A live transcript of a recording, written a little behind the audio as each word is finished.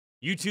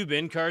YouTube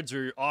end cards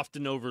are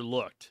often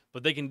overlooked,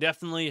 but they can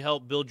definitely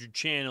help build your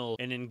channel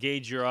and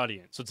engage your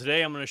audience. So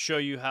today I'm going to show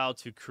you how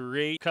to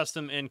create a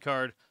custom end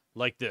card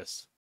like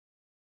this.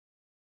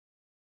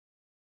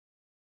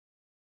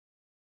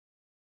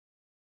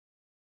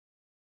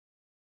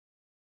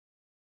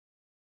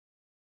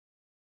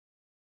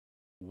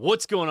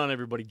 What's going on,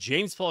 everybody?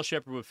 James Paul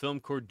Shepard with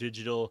FilmCore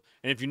Digital,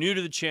 and if you're new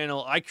to the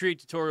channel, I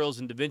create tutorials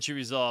in Davinci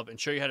Resolve and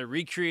show you how to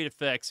recreate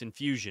effects in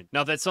Fusion.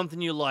 Now, if that's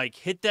something you like,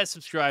 hit that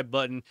subscribe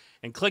button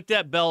and click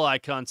that bell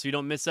icon so you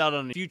don't miss out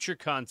on future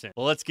content.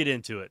 Well, let's get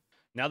into it.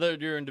 Now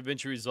that you're in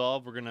Davinci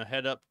Resolve, we're going to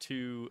head up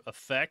to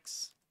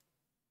Effects,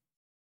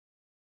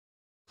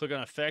 click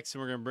on Effects,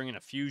 and we're going to bring in a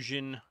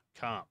Fusion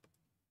comp.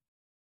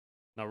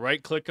 Now,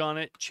 right-click on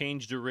it,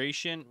 change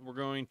duration. We're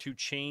going to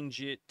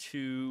change it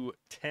to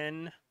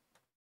 10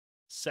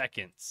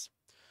 seconds.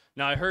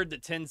 Now, I heard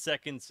that 10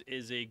 seconds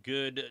is a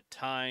good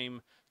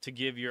time to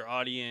give your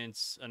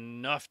audience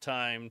enough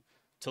time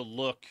to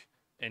look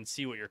and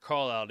see what your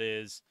call out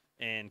is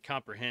and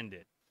comprehend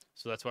it.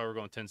 So that's why we're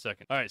going 10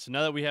 seconds. All right, so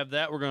now that we have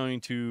that, we're going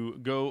to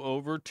go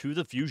over to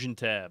the Fusion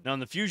tab. Now, in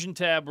the Fusion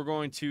tab, we're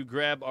going to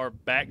grab our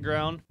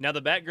background. Now,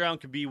 the background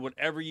could be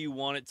whatever you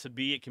want it to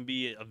be. It can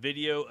be a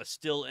video, a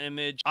still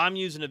image. I'm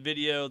using a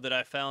video that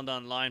I found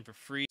online for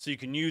free, so you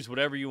can use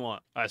whatever you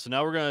want. All right, so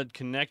now we're going to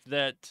connect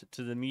that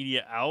to the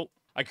media out.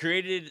 I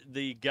created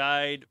the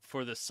guide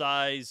for the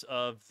size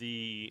of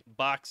the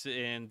box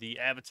and the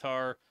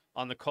avatar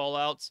on the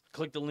callouts.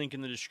 Click the link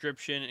in the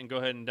description and go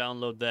ahead and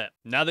download that.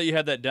 Now that you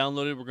have that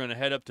downloaded, we're going to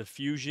head up to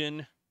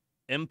Fusion,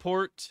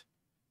 Import,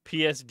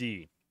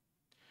 PSD.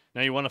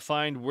 Now you want to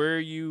find where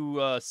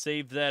you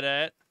saved that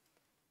at.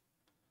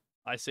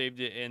 I saved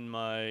it in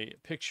my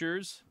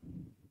pictures.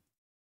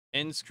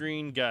 End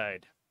screen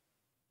guide.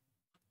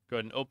 Go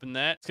ahead and open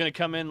that. It's going to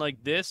come in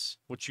like this.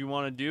 What you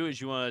want to do is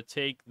you want to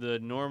take the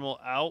normal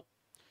out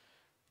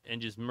and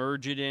just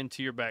merge it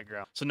into your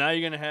background. So now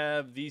you're going to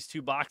have these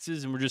two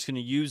boxes, and we're just going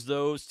to use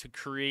those to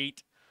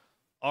create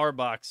our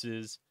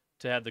boxes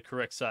to have the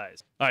correct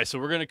size. All right, so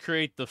we're going to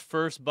create the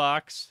first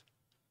box.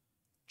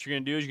 What you're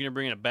going to do is you're going to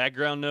bring in a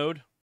background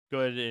node.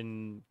 Go ahead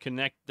and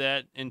connect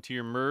that into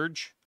your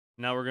merge.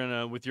 Now we're going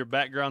to, with your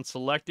background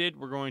selected,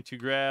 we're going to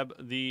grab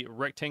the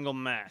rectangle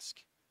mask.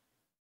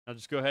 Now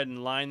just go ahead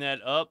and line that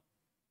up.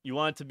 You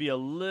want it to be a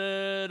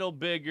little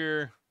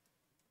bigger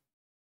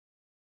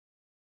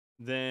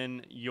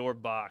than your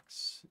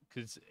box,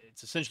 because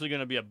it's essentially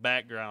going to be a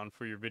background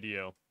for your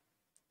video.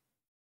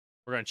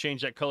 We're going to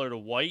change that color to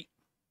white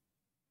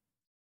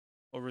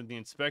over in the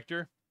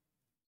inspector.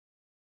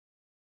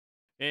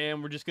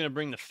 And we're just going to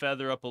bring the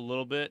feather up a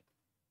little bit.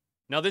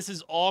 Now, this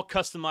is all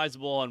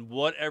customizable on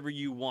whatever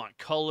you want.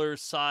 Color,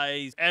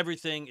 size,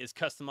 everything is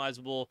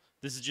customizable.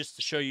 This is just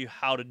to show you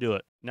how to do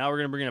it. Now we're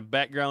going to bring in a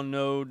background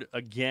node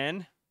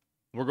again.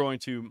 We're going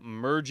to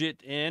merge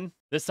it in.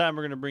 This time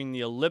we're going to bring the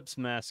ellipse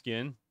mask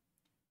in.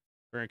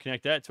 We're going to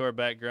connect that to our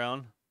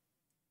background.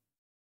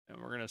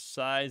 And we're going to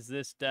size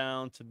this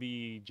down to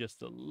be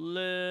just a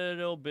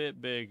little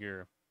bit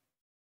bigger.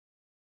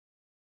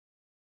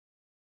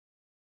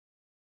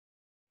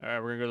 All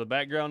right, we're going to go to the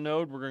background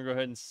node. We're going to go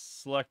ahead and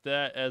select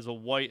that as a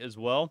white as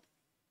well.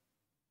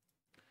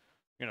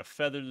 We're going to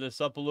feather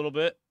this up a little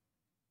bit.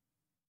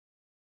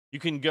 You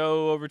can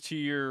go over to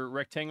your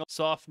rectangle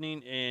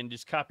softening and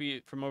just copy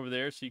it from over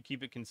there so you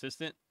keep it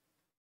consistent.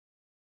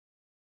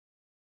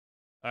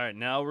 All right,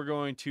 now we're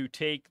going to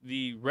take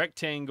the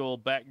rectangle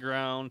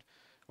background.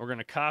 We're going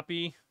to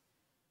copy.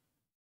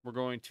 We're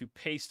going to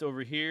paste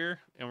over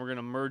here, and we're going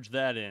to merge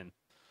that in.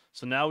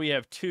 So now we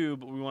have two,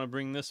 but we want to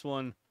bring this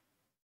one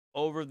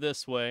over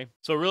this way.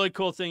 So a really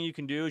cool thing you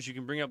can do is you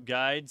can bring up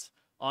guides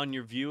on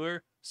your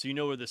viewer so you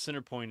know where the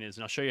center point is,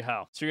 and I'll show you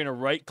how. So you're going to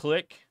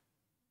right-click,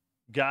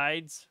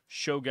 Guides,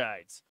 Show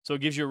Guides. So it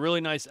gives you a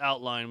really nice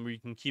outline where you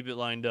can keep it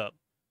lined up.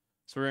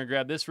 So we're going to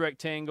grab this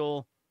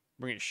rectangle,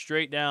 bring it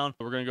straight down.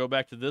 We're going to go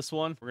back to this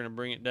one. We're going to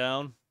bring it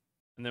down.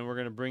 And then we're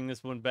going to bring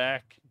this one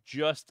back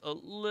just a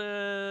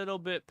little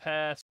bit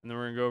past. And then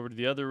we're going to go over to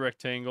the other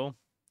rectangle.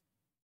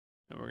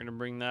 And we're going to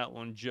bring that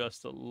one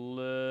just a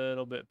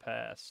little bit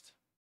past.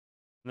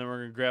 And then we're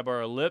going to grab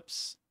our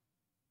ellipse.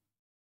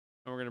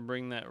 And we're going to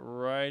bring that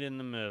right in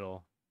the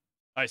middle.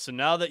 All right, so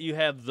now that you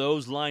have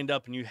those lined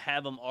up and you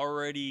have them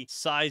already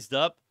sized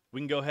up, we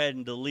can go ahead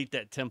and delete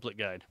that template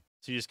guide.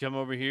 So you just come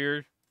over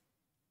here,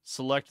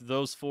 select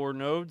those four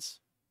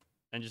nodes,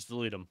 and just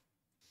delete them.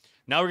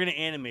 Now we're going to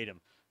animate them.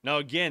 Now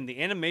again,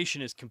 the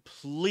animation is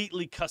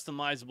completely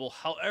customizable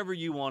however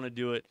you want to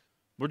do it.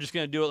 We're just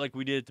going to do it like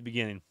we did at the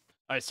beginning.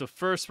 All right, so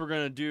first we're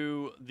going to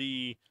do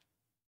the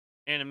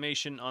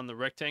animation on the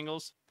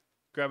rectangles.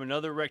 Grab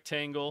another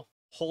rectangle,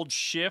 hold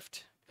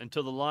shift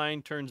until the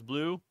line turns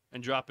blue,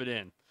 and drop it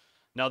in.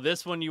 Now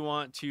this one you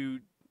want to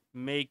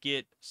make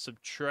it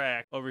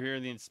subtract over here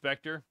in the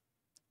inspector.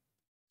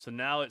 So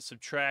now it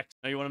subtracts.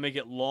 Now you want to make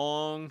it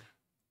long,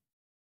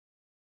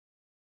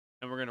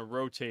 and we're going to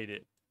rotate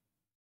it.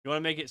 You want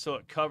to make it so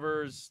it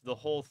covers the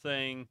whole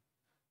thing.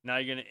 Now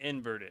you're going to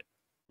invert it.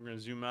 We're going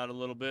to zoom out a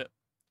little bit.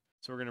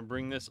 So we're going to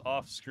bring this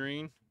off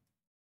screen.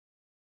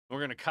 We're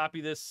going to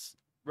copy this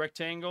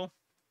rectangle,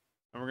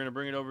 and we're going to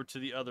bring it over to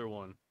the other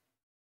one.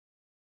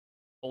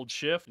 Hold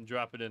shift and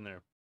drop it in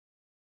there.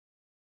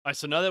 All right,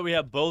 so now that we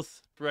have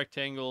both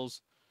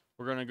rectangles,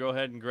 we're going to go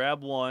ahead and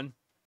grab one.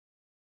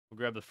 We'll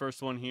grab the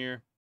first one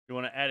here. You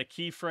want to add a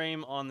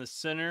keyframe on the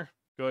center.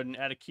 Go ahead and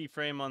add a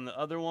keyframe on the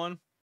other one.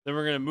 Then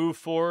we're going to move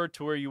forward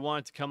to where you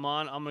want it to come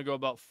on. I'm going to go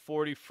about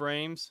 40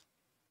 frames.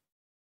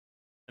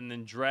 And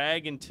then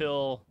drag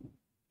until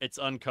it's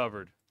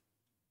uncovered.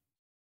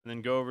 And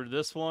then go over to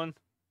this one.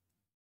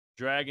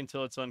 Drag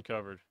until it's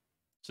uncovered.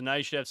 So now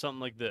you should have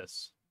something like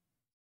this.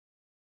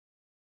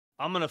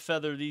 I'm going to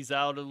feather these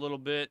out a little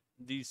bit,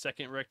 these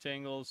second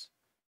rectangles,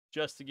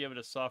 just to give it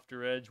a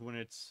softer edge when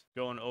it's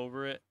going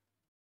over it.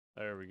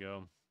 There we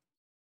go.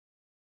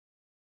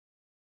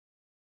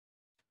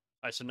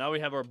 All right, so now we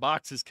have our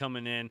boxes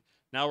coming in.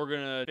 Now we're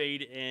going to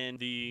fade in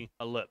the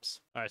ellipse.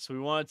 All right, so we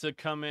want it to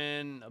come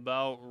in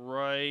about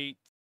right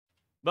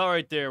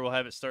there. We'll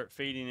have it start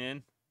fading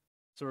in.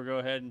 So we'll go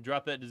ahead and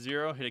drop that to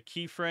 0, hit a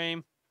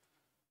keyframe,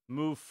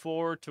 move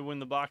forward to when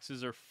the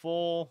boxes are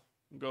full,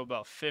 go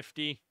about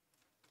 50,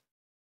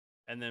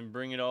 and then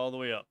bring it all the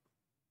way up.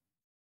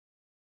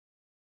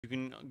 You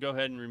can go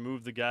ahead and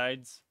remove the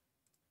guides.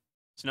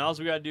 So now all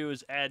we got to do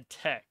is add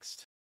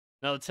text.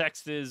 Now the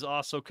text is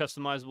also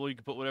customizable. You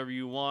can put whatever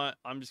you want.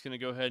 I'm just going to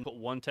go ahead and put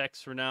one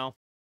text for now.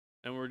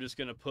 And we're just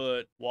going to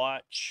put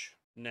watch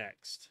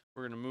next.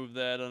 We're going to move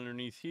that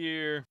underneath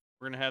here.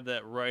 We're going to have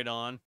that right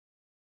on.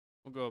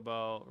 We'll go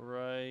about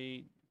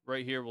right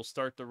here. We'll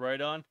start the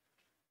right on.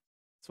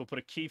 So we'll put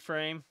a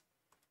keyframe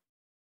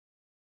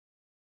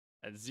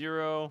at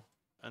 0.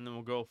 And then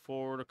we'll go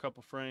forward a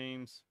couple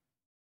frames.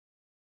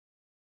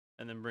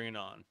 And then bring it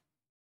on.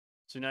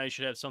 So now you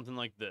should have something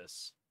like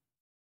this.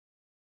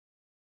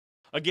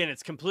 Again,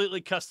 it's completely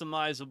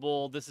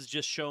customizable. This is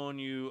just showing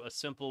you a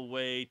simple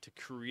way to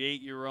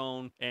create your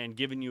own and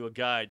giving you a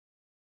guide.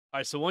 All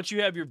right, so once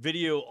you have your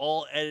video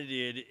all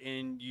edited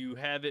and you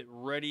have it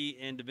ready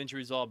in DaVinci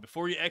Resolve,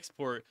 before you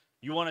export,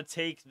 you want to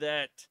take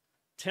that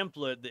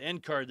template, the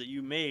end card that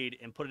you made,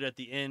 and put it at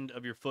the end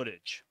of your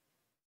footage.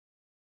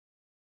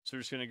 So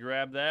we're just going to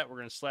grab that. We're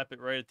going to slap it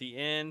right at the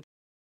end.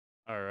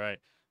 All right.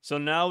 So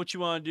now what you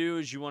want to do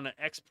is you want to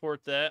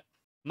export that.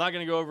 I'm not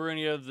going to go over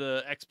any of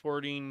the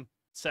exporting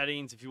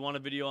settings. If you want a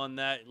video on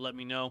that, let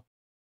me know.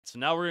 So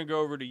now we're going to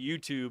go over to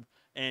YouTube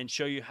and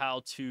show you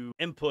how to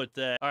input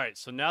that. All right,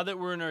 so now that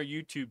we're in our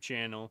YouTube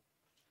channel,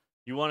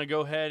 you want to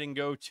go ahead and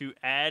go to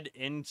add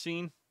end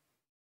scene.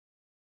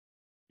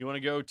 You want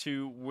to go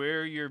to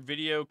where your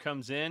video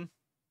comes in.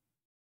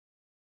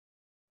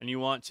 And you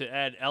want to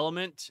add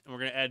element, and we're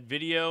going to add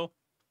video.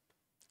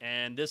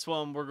 And this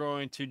one we're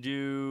going to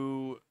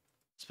do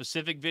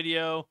specific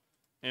video,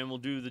 and we'll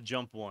do the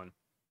jump one.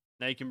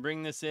 Now you can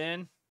bring this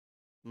in,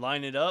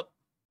 line it up.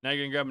 Now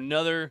you're going to grab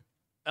another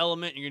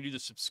element. You're going to do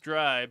the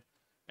subscribe,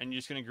 and you're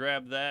just going to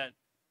grab that,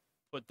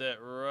 put that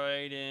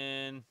right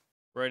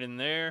in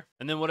there.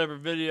 And then whatever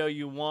video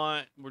you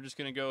want, we're just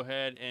going to go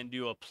ahead and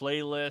do a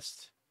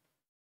playlist,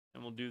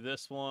 and we'll do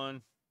this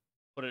one,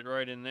 put it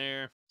right in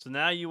there. So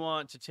now you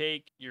want to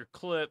take your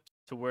clip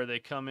to where they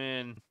come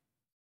in.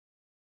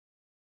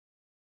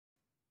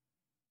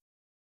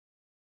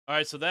 All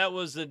right, so that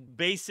was a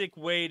basic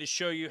way to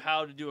show you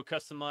how to do a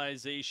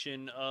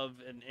customization of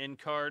an end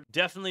card.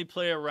 Definitely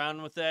play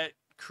around with that.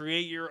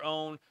 Create your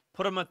own.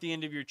 Put them at the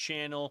end of your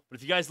channel. But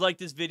if you guys like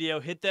this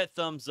video, hit that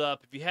thumbs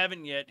up. If you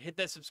haven't yet, hit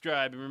that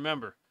subscribe. And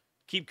remember,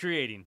 keep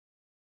creating.